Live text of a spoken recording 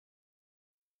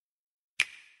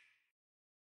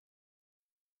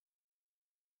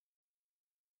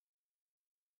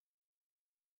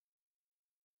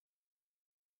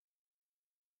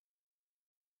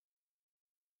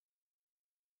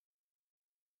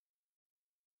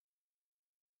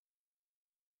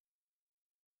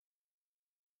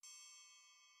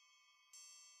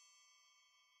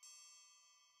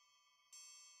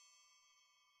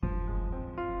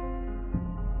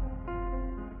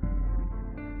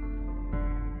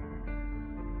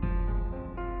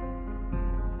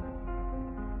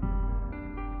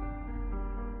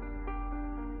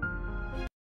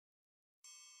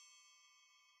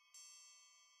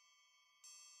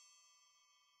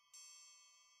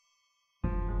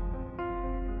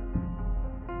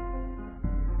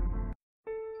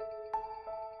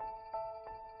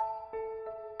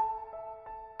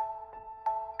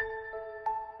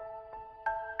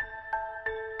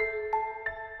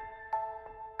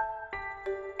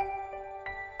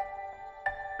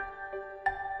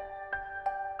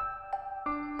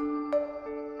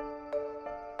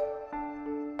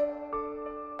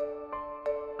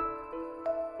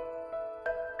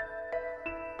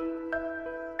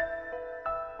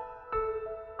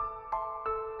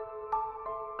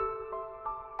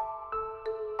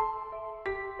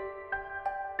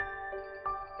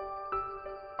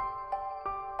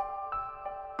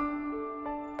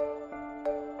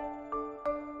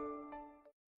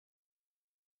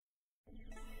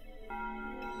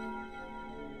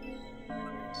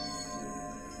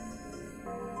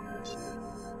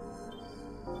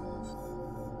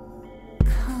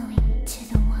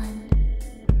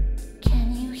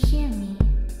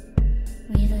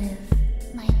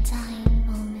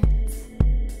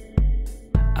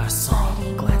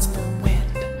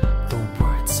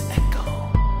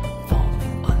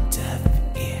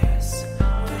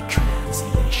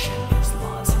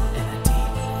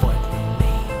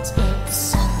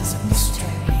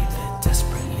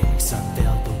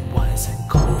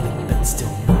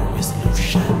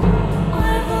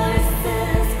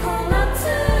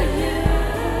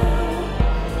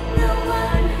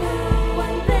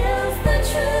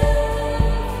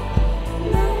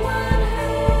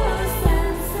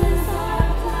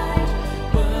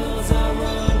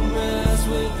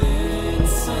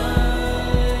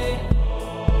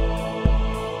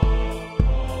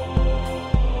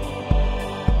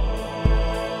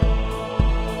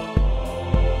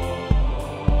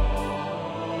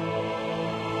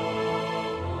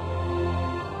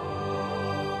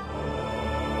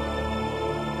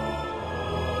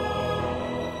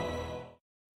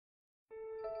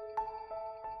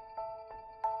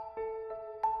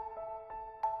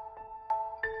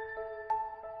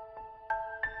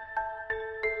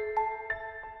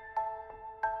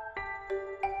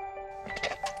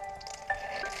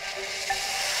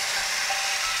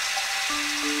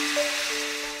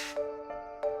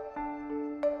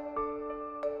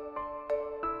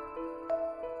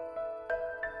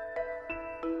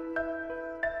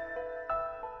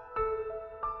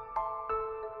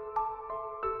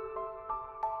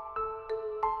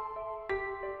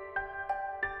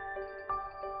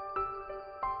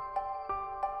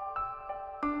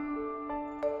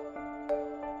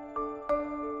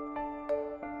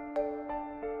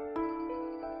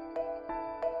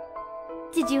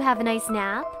Did you have a nice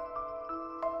nap?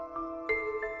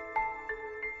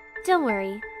 Don't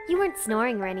worry, you weren't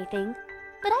snoring or anything,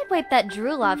 but I'd wipe that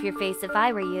drool off your face if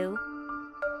I were you.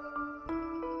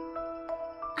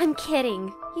 I'm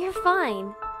kidding, you're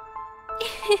fine.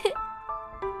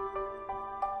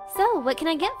 So, what can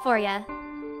I get for ya?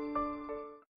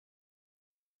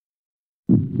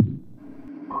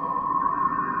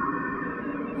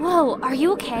 Whoa, are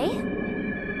you okay?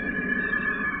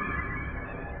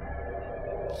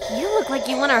 You look like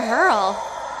you want to hurl.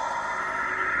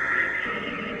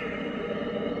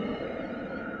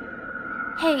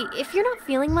 Hey, if you're not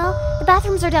feeling well, the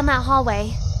bathrooms are down that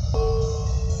hallway.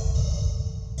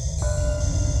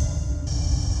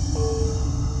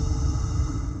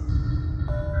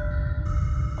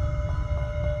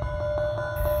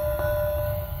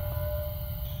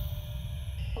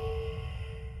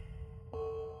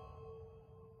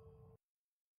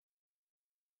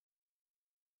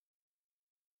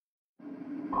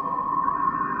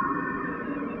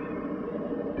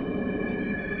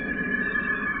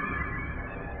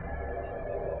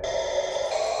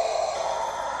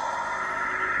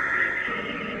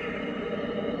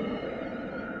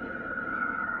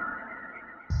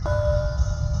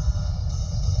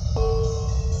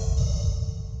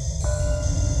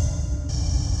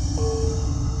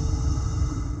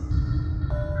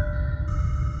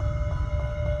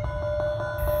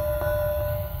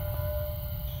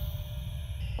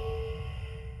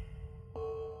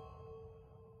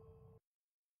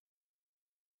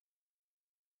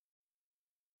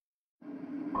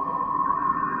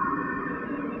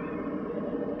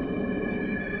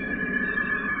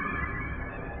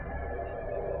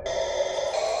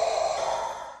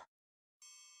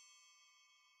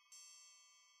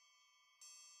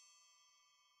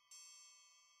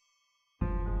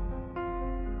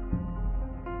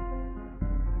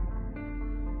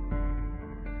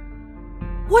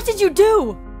 What did you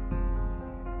do?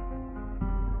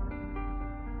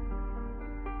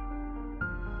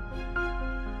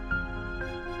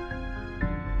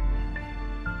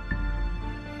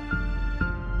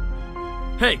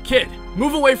 Hey, kid!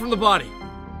 Move away from the body!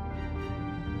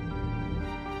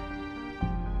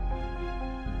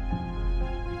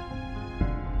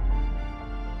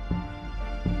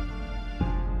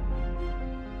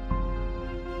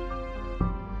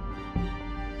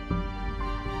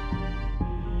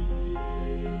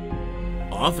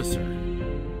 Officer?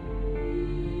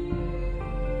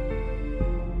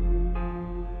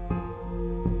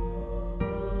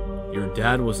 Your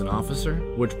dad was an officer?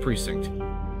 Which precinct?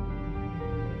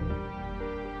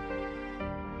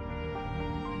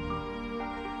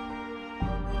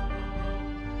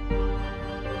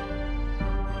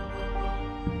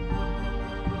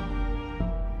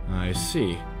 I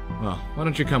see. Well, why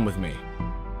don't you come with me?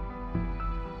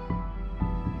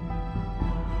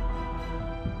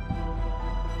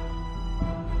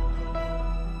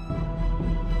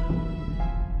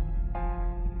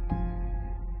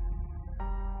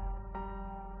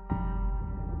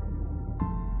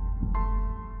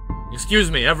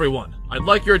 Excuse me, everyone. I'd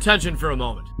like your attention for a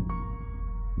moment.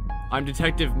 I'm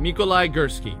Detective Mikolai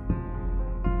Gursky.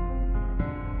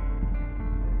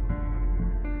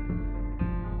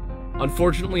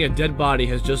 Unfortunately, a dead body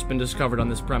has just been discovered on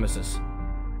this premises.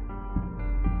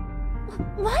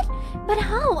 What? But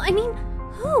how? I mean,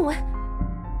 who?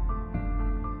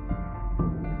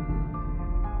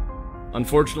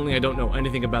 Unfortunately, I don't know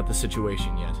anything about the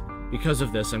situation yet. Because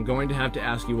of this, I'm going to have to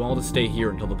ask you all to stay here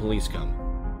until the police come.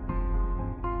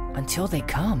 Until they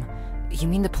come? You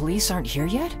mean the police aren't here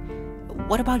yet?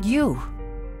 What about you?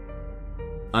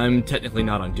 I'm technically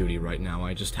not on duty right now,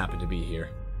 I just happen to be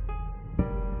here.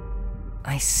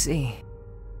 I see.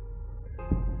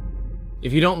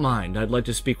 If you don't mind, I'd like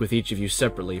to speak with each of you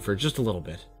separately for just a little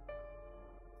bit.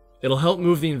 It'll help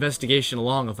move the investigation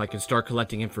along if I can start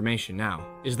collecting information now.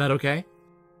 Is that okay?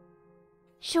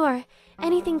 Sure,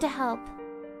 anything to help.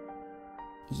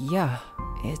 Yeah,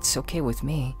 it's okay with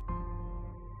me.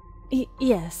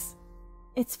 Yes,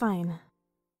 it's fine.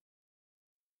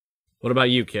 What about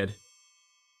you, kid?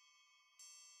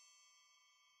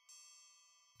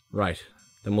 Right,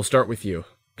 then we'll start with you.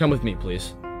 Come with me,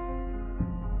 please.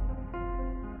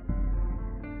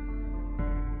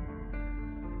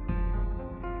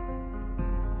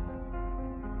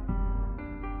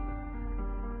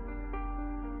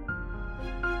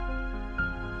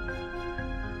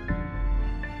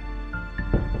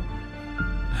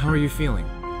 How are you feeling?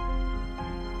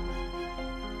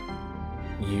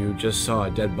 You just saw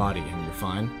a dead body and you're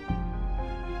fine?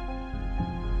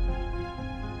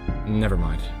 Never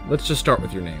mind. Let's just start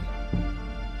with your name.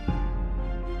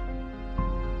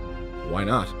 Why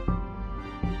not?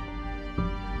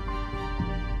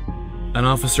 An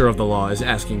officer of the law is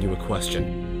asking you a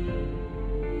question.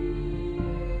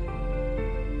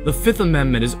 The Fifth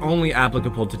Amendment is only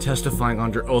applicable to testifying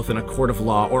under oath in a court of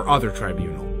law or other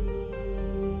tribunal.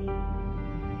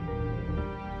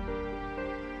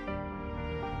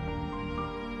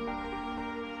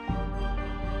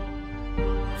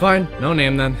 Fine, no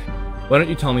name then. Why don't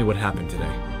you tell me what happened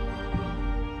today?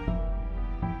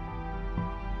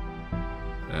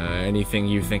 Anything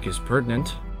you think is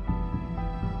pertinent.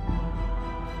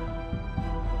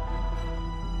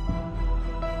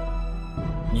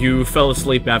 You fell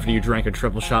asleep after you drank a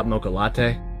triple shot mocha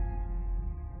latte?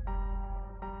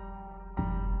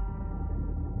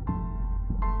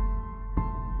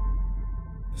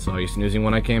 Saw you snoozing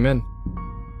when I came in.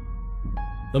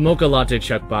 The mocha latte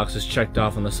checkbox is checked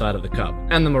off on the side of the cup,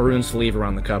 and the maroon sleeve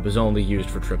around the cup is only used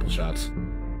for triple shots.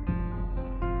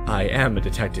 I am a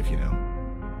detective, you know.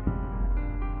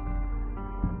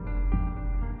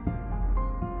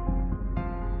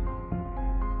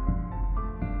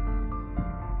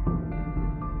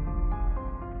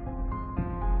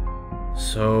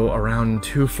 So, around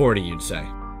 2:40, you'd say.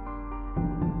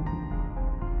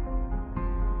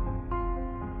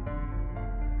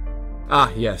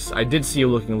 Ah, yes, I did see you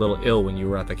looking a little ill when you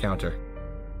were at the counter.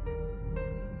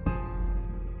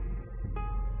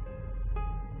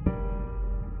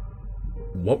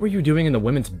 What were you doing in the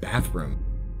women's bathroom?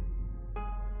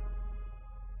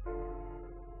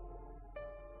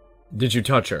 Did you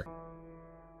touch her?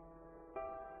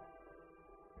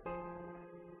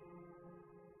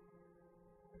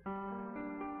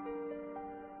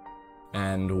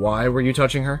 And why were you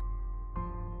touching her?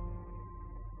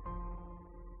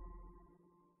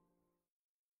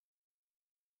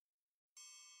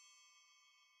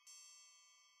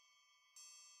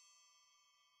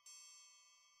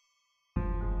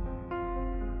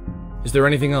 Is there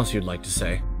anything else you'd like to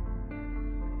say?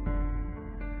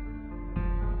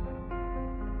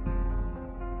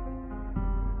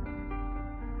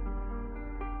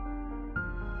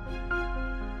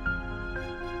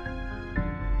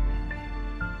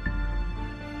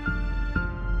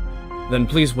 Then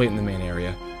please wait in the main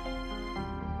area.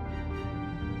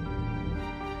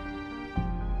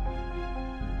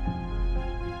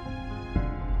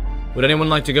 Would anyone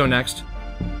like to go next?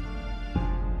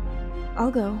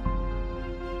 I'll go.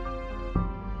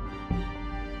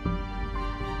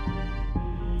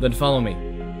 Then follow me.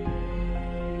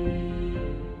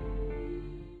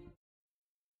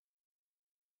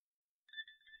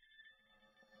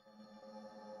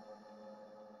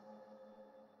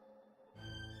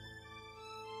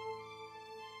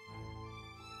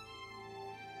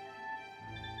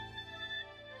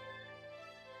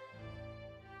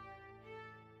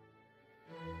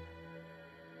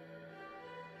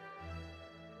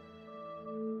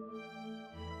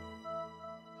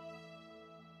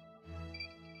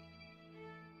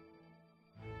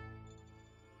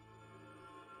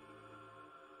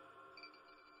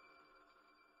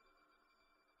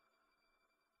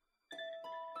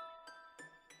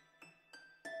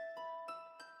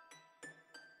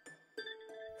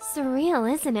 Surreal,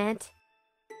 isn't it?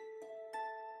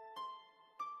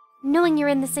 Knowing you're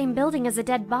in the same building as a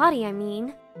dead body, I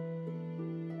mean.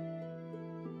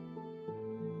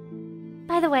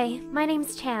 By the way, my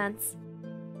name's Chance.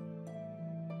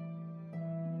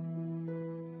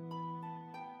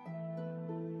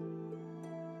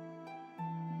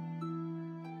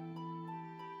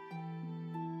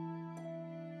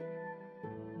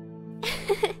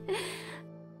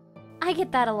 I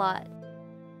get that a lot.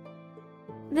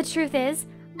 The truth is,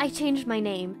 I changed my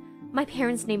name. My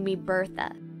parents named me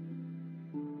Bertha.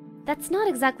 That's not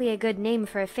exactly a good name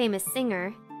for a famous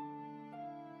singer.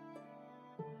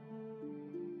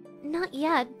 Not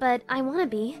yet, but I want to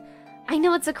be. I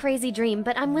know it's a crazy dream,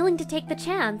 but I'm willing to take the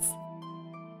chance.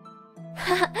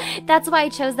 That's why I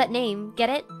chose that name. Get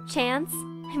it? Chance?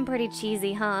 I'm pretty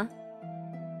cheesy, huh?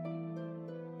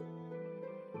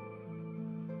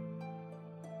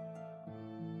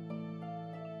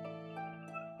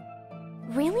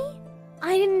 Really?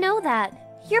 I didn't know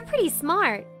that. You're pretty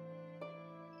smart.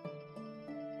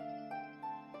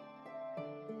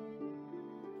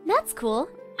 That's cool.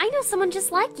 I know someone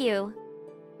just like you.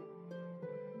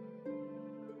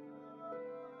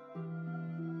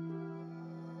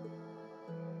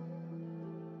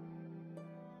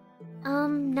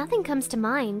 Nothing comes to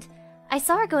mind. I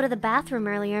saw her go to the bathroom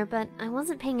earlier, but I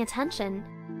wasn't paying attention.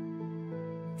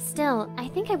 Still, I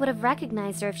think I would have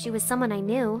recognized her if she was someone I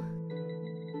knew.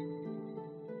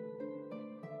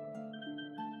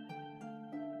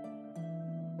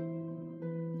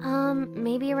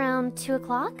 Maybe around 2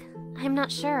 o'clock? I'm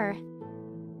not sure.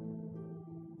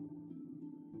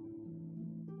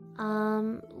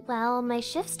 Well, my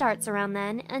shift starts around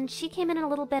then, and she came in a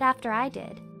little bit after I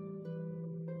did.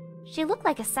 She looked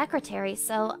like a secretary,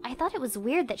 so I thought it was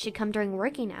weird that she'd come during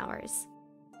working hours.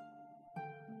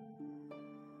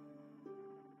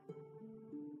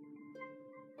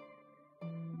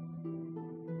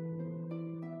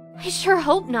 I sure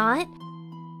hope not.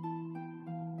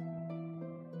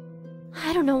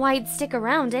 I don't know why he'd stick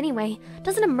around anyway.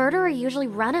 Doesn't a murderer usually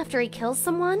run after he kills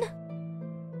someone?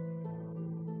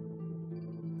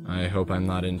 I hope I'm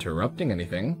not interrupting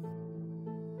anything.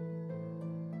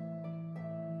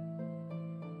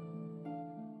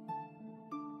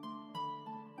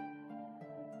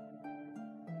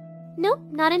 Nope,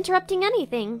 not interrupting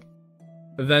anything.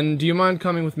 Then do you mind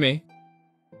coming with me?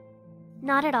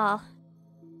 Not at all.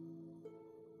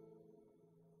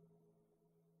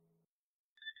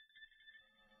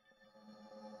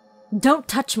 Don't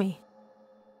touch me.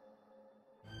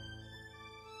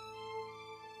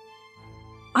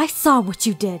 I saw what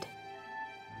you did.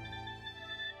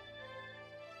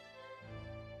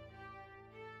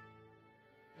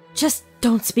 Just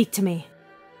don't speak to me.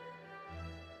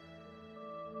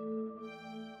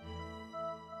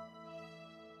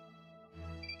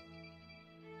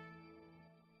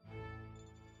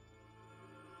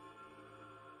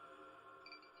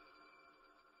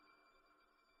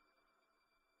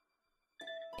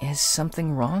 Is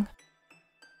something wrong?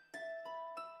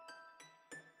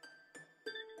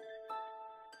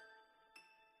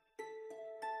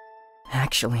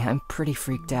 Actually, I'm pretty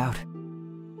freaked out.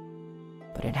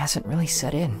 But it hasn't really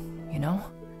set in, you know?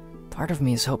 Part of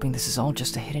me is hoping this is all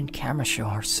just a hidden camera show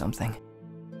or something.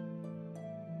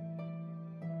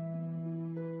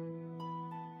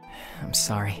 I'm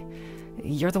sorry.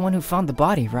 You're the one who found the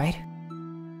body, right?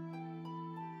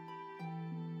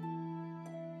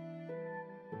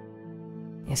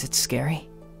 Is it scary?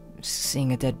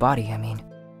 Seeing a dead body, I mean.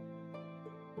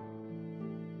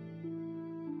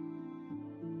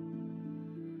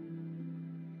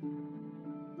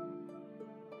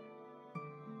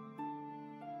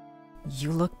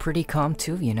 You look pretty calm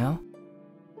too, you know?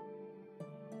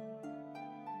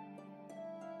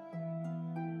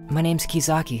 My name's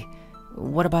Kizaki.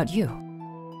 What about you?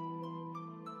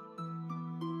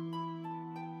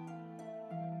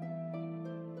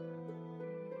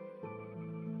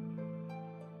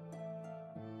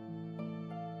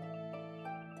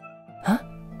 Huh?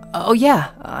 Oh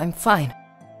yeah, I'm fine.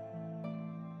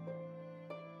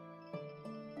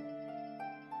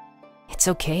 It's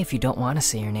okay if you don't want to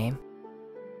say your name.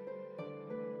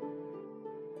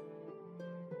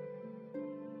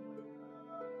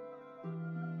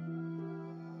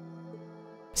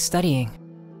 Studying.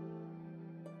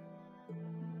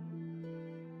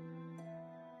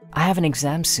 I have an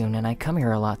exam soon and I come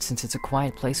here a lot since it's a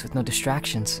quiet place with no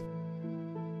distractions.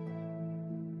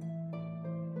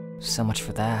 So much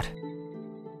for that.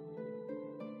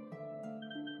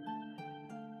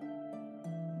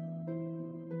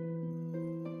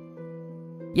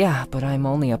 Yeah, but I'm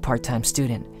only a part-time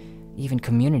student. Even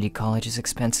community college is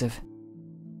expensive.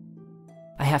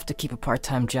 I have to keep a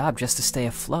part-time job just to stay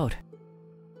afloat.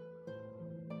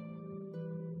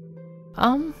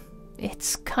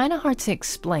 It's kinda hard to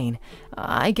explain.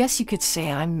 I guess you could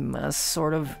say I'm a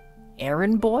sort of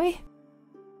errand boy?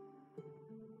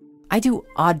 I do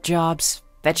odd jobs,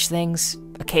 fetch things,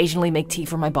 occasionally make tea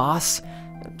for my boss,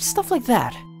 stuff like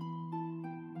that.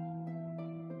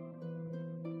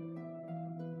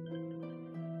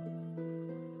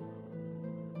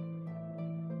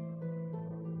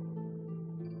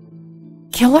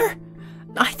 Killer?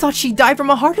 I thought she died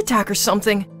from a heart attack or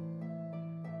something.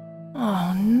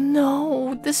 Oh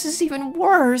no, this is even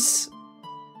worse.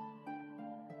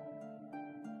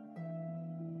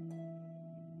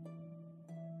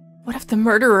 What if the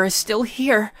murderer is still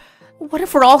here? What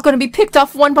if we're all gonna be picked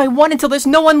off one by one until there's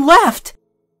no one left?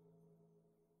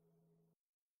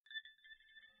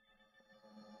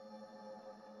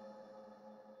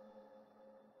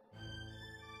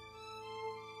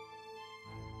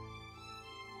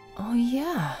 Oh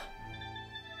yeah.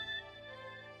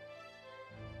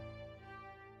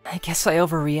 I guess I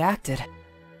overreacted.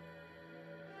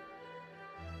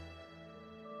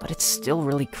 But it's still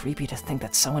really creepy to think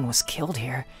that someone was killed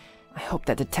here. I hope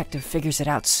that detective figures it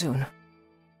out soon.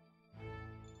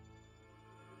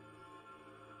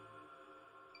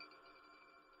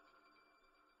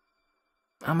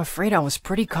 I'm afraid I was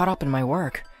pretty caught up in my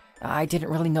work. I didn't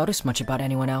really notice much about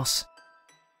anyone else.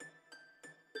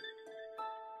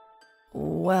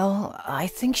 Well, I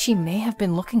think she may have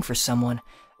been looking for someone.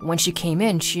 When she came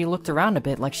in, she looked around a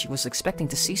bit like she was expecting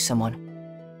to see someone.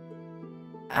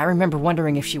 I remember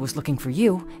wondering if she was looking for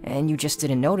you, and you just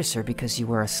didn't notice her because you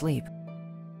were asleep.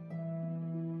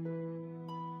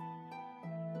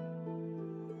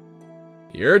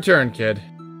 Your turn, kid.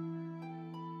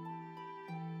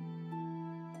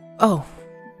 Oh,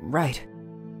 right.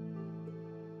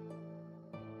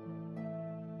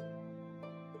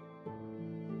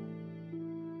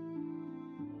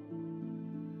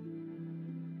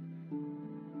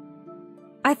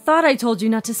 I thought I told you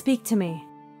not to speak to me.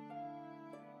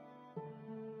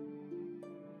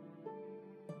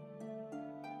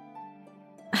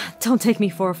 Don't take me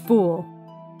for a fool.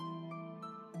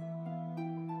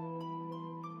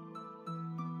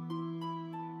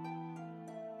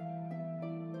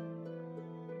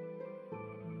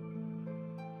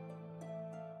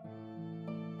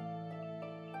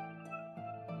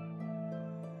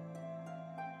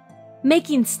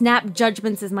 Making snap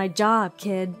judgments is my job,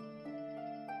 kid.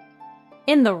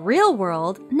 In the real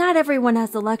world, not everyone has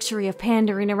the luxury of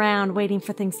pandering around waiting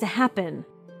for things to happen.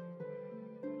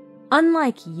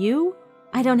 Unlike you,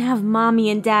 I don't have mommy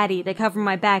and daddy to cover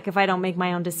my back if I don't make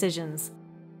my own decisions.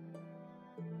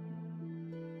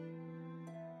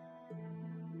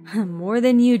 More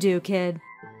than you do, kid.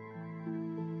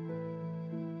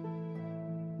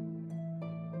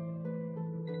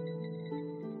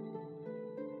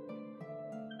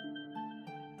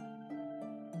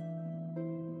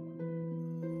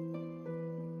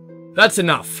 That's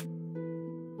enough.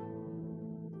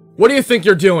 What do you think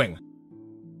you're doing?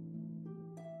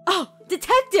 Oh,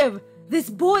 detective! This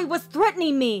boy was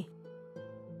threatening me!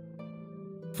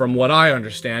 From what I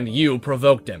understand, you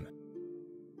provoked him.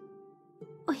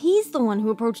 He's the one who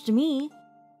approached me.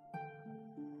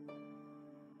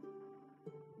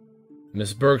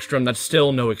 Miss Bergstrom, that's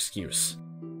still no excuse.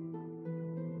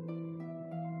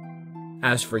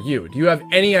 As for you, do you have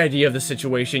any idea of the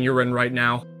situation you're in right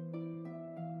now?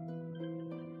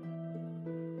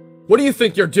 What do you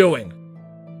think you're doing?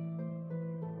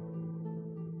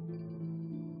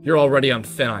 You're already on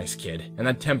thin ice, kid, and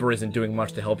that temper isn't doing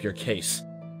much to help your case.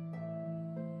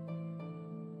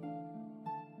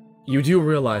 You do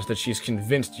realize that she's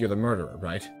convinced you're the murderer,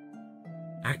 right?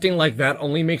 Acting like that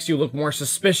only makes you look more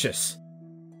suspicious.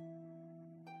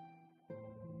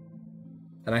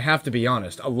 And I have to be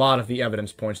honest, a lot of the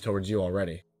evidence points towards you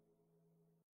already.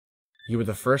 You were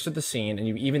the first at the scene, and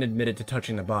you even admitted to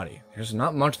touching the body. There's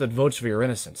not much that votes for your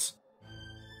innocence.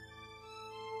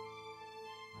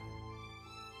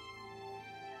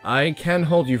 I can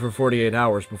hold you for 48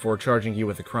 hours before charging you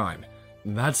with a crime.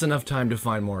 That's enough time to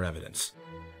find more evidence.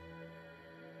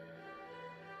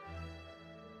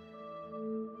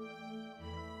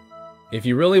 If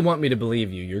you really want me to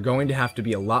believe you, you're going to have to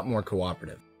be a lot more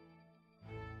cooperative.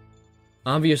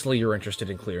 Obviously, you're interested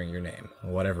in clearing your name,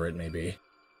 whatever it may be.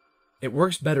 It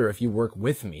works better if you work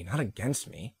with me, not against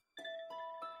me.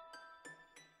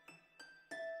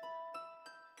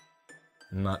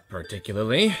 Not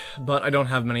particularly, but I don't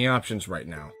have many options right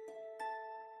now.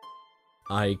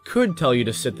 I could tell you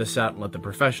to sit this out and let the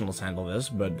professionals handle this,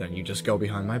 but then you just go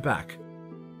behind my back.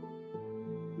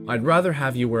 I'd rather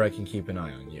have you where I can keep an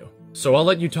eye on you. So I'll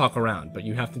let you talk around, but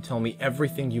you have to tell me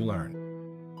everything you learn.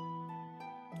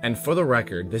 And for the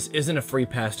record, this isn't a free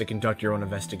pass to conduct your own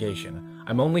investigation.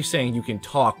 I'm only saying you can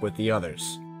talk with the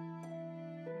others.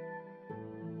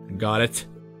 Got it?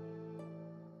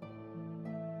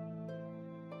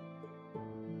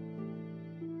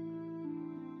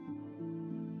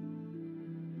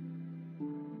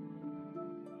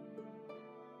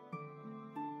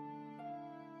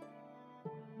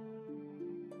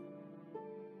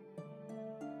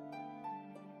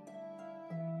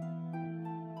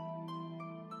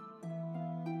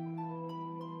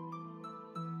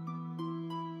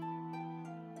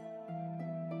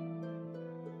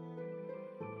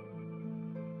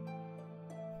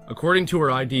 According to her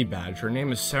ID badge, her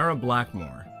name is Sarah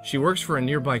Blackmore. She works for a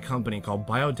nearby company called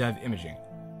BioDev Imaging.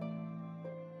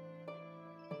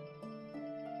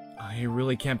 I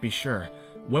really can't be sure.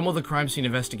 When will the crime scene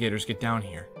investigators get down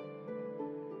here?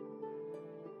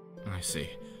 I see.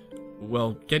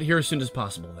 Well, get here as soon as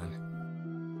possible, then.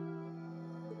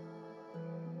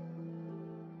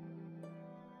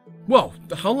 Whoa!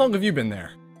 How long have you been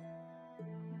there?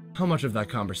 How much of that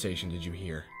conversation did you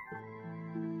hear?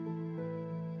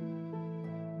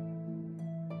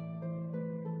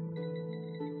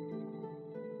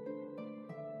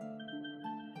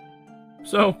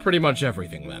 So, pretty much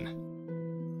everything, then.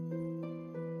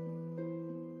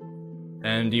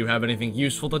 And do you have anything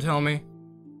useful to tell me?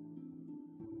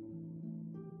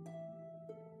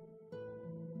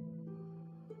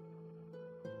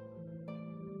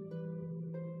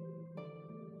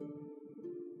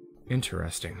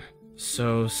 Interesting.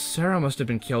 So Sarah must have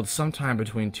been killed sometime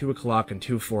between 2 o'clock and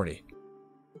 2:40.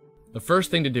 The first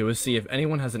thing to do is see if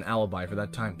anyone has an alibi for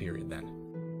that time period then.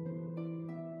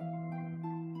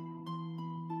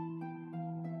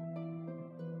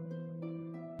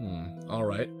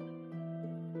 Alright.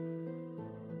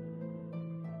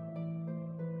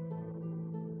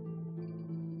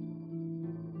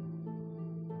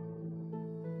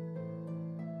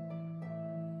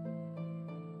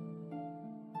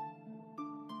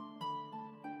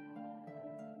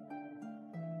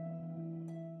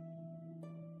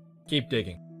 Keep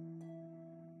digging.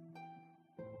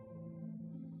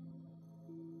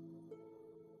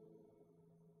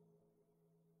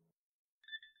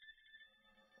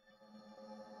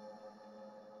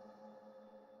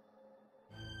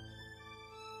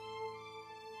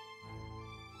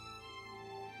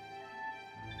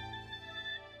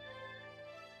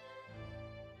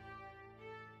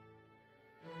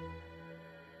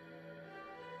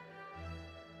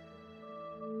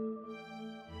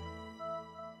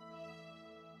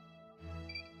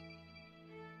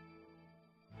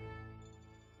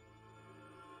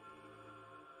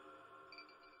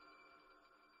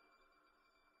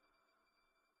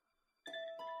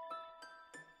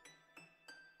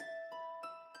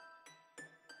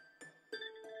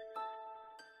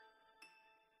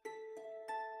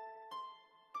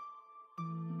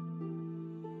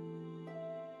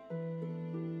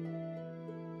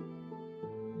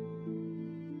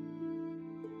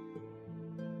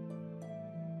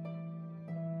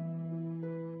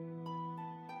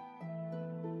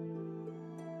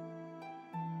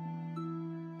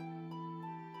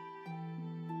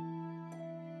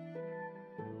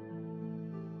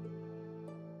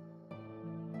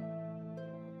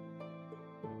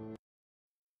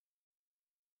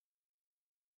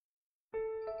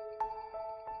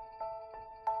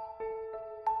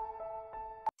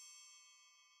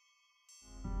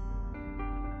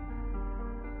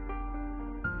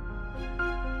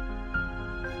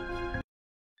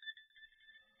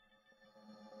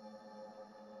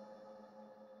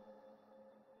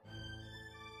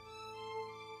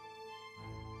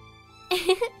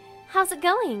 How's it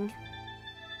going?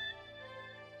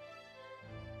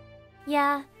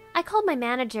 Yeah, I called my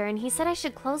manager and he said I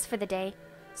should close for the day,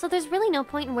 so there's really no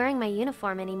point in wearing my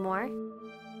uniform anymore.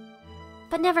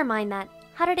 But never mind that.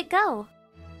 How did it go?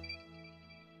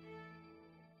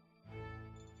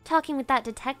 Talking with that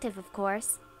detective, of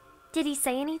course. Did he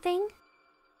say anything?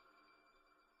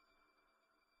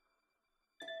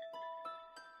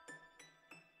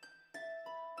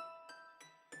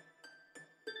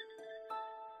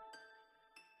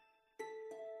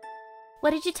 What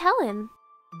did you tell him?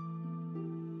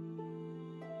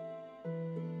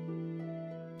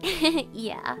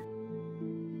 Yeah.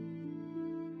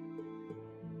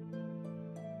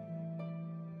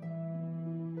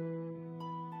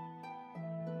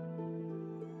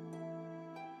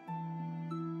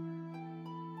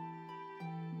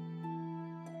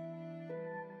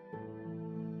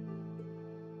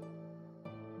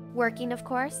 Working, of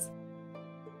course.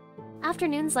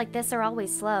 Afternoons like this are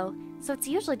always slow, so it's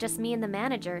usually just me and the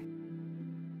manager.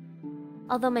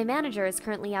 Although my manager is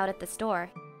currently out at the store.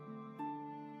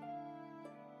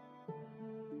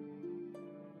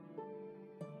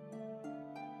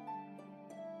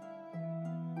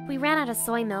 We ran out of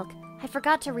soy milk. I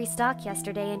forgot to restock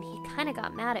yesterday and he kinda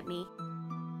got mad at me.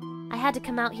 I had to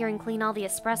come out here and clean all the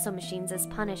espresso machines as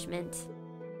punishment.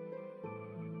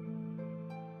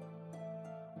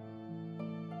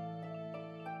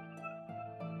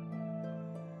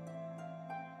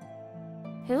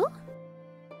 Who?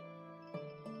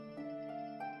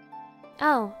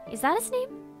 Oh, is that his name?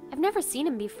 I've never seen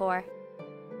him before.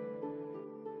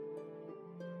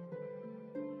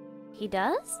 He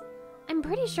does? I'm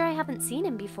pretty sure I haven't seen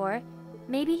him before.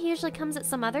 Maybe he usually comes at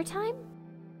some other time?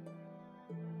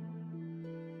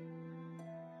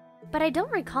 But I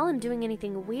don't recall him doing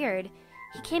anything weird.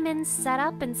 He came in, sat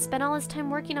up, and spent all his time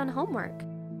working on homework.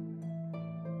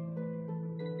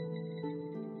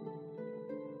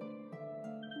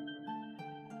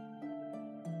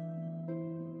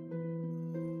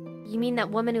 You mean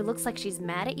that woman who looks like she's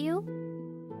mad at you?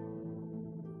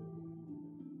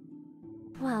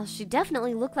 Well, she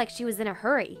definitely looked like she was in a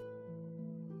hurry.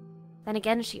 Then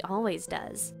again, she always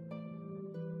does.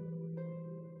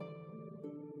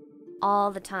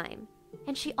 All the time.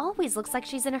 And she always looks like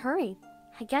she's in a hurry.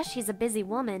 I guess she's a busy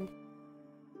woman.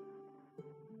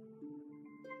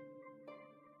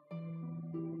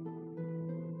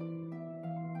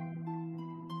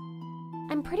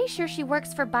 I'm pretty sure she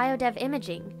works for Biodev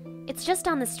Imaging. It's just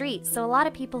on the street, so a lot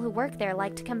of people who work there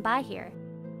like to come by here.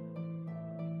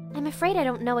 I'm afraid I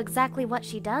don't know exactly what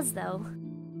she does, though.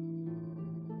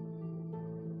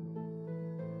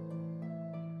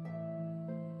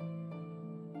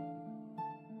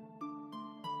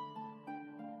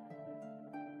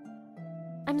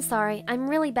 I'm sorry, I'm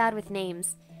really bad with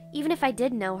names. Even if I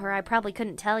did know her, I probably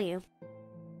couldn't tell you.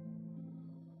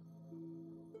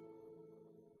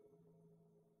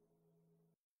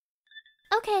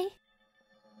 Okay.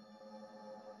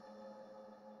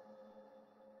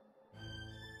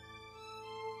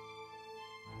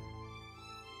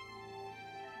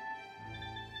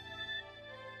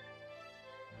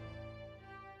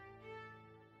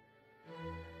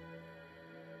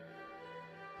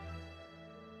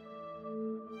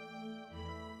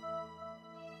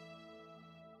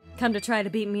 Come to try to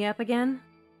beat me up again?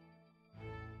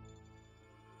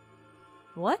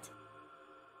 What?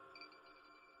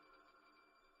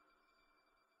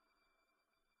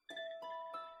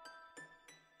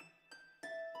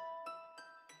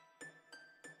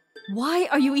 Why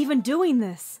are you even doing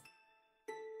this?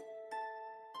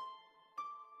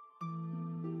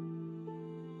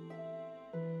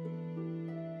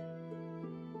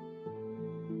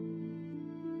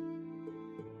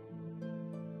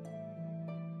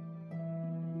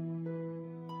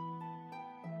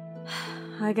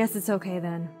 I guess it's okay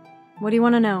then. What do you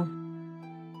want to know?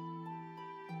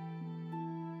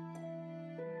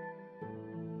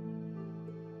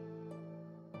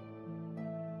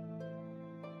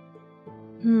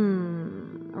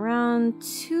 Around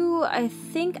 2, I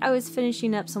think I was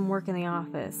finishing up some work in the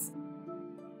office.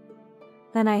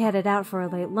 Then I headed out for a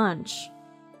late lunch.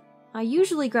 I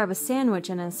usually grab a sandwich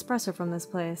and an espresso from this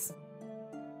place.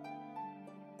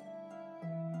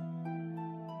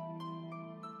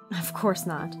 Of course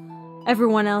not.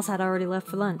 Everyone else had already left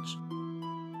for lunch.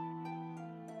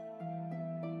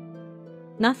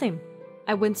 Nothing.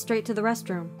 I went straight to the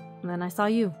restroom, and then I saw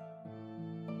you.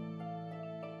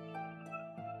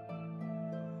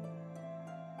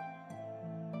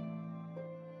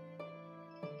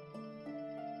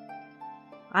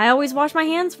 I always wash my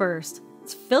hands first.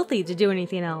 It's filthy to do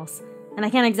anything else, and I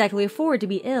can't exactly afford to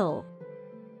be ill.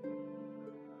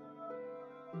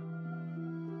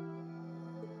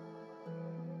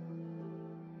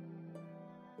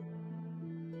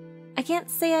 I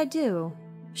can't say I do.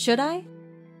 Should I?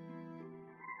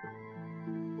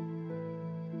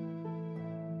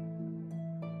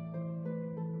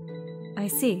 I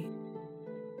see.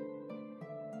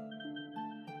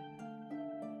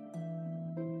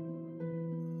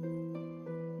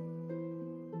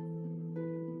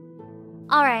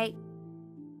 All right.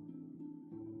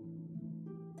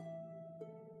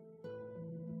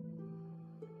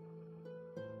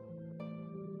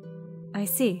 I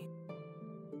see.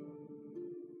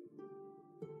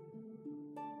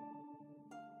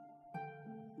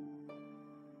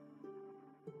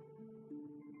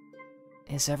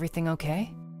 Is everything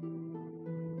okay?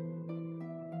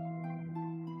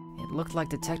 It looked like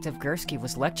Detective Gursky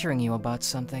was lecturing you about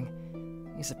something.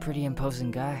 He's a pretty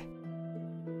imposing guy.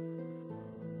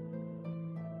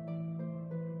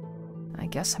 I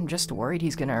guess I'm just worried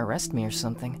he's gonna arrest me or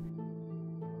something.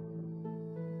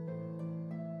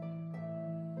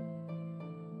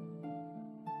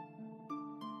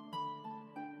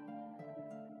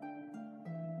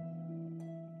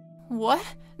 What?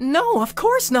 No, of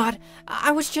course not!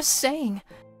 I was just saying.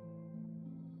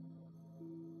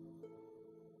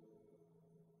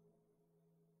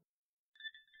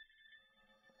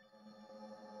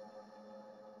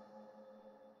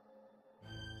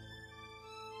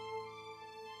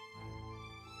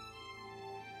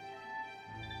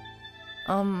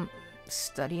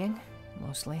 Studying,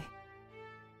 mostly.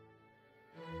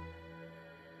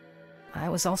 I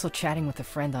was also chatting with a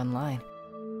friend online.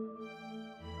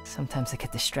 Sometimes I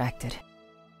get distracted.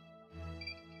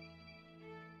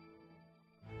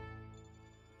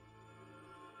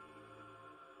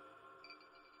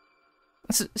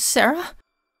 Sarah?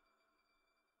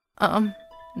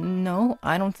 No,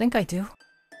 I don't think I do.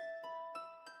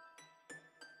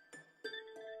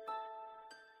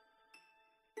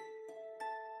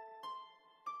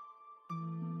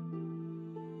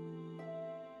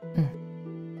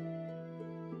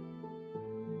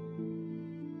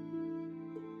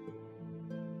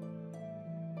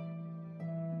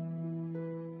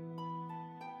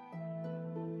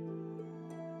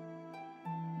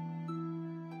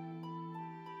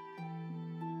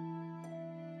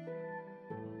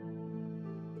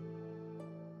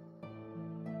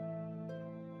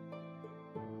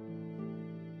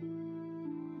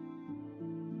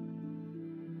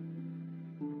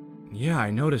 Yeah,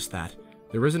 I noticed that.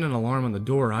 There isn't an alarm on the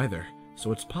door either,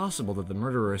 so it's possible that the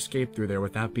murderer escaped through there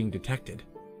without being detected.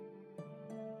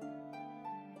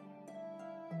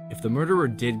 If the murderer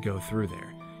did go through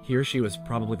there, he or she was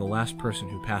probably the last person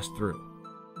who passed through.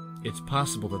 It's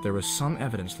possible that there was some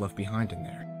evidence left behind in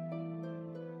there.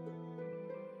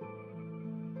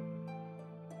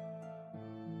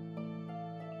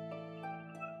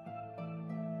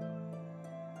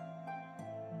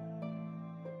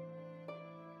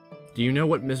 Do you know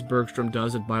what Miss Bergstrom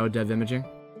does at Biodev Imaging?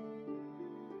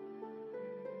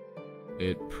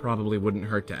 It probably wouldn't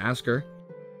hurt to ask her.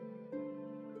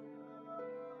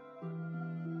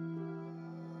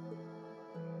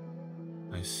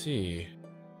 I see.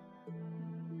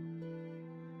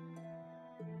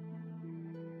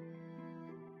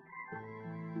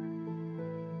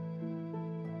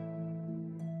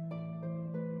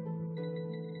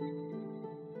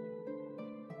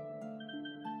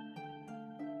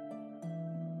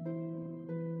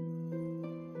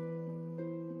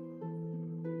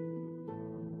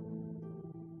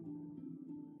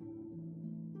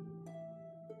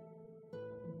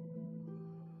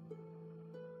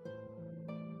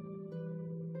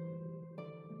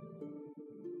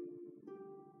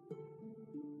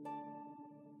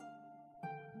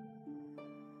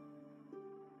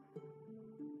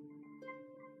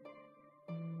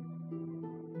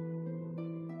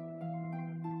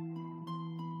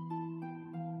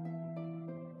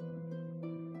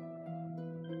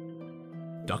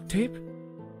 Duct tape?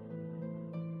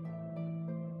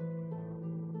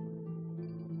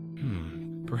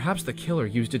 Perhaps the killer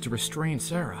used it to restrain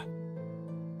Sarah.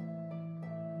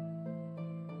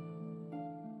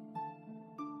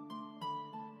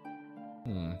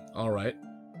 Alright.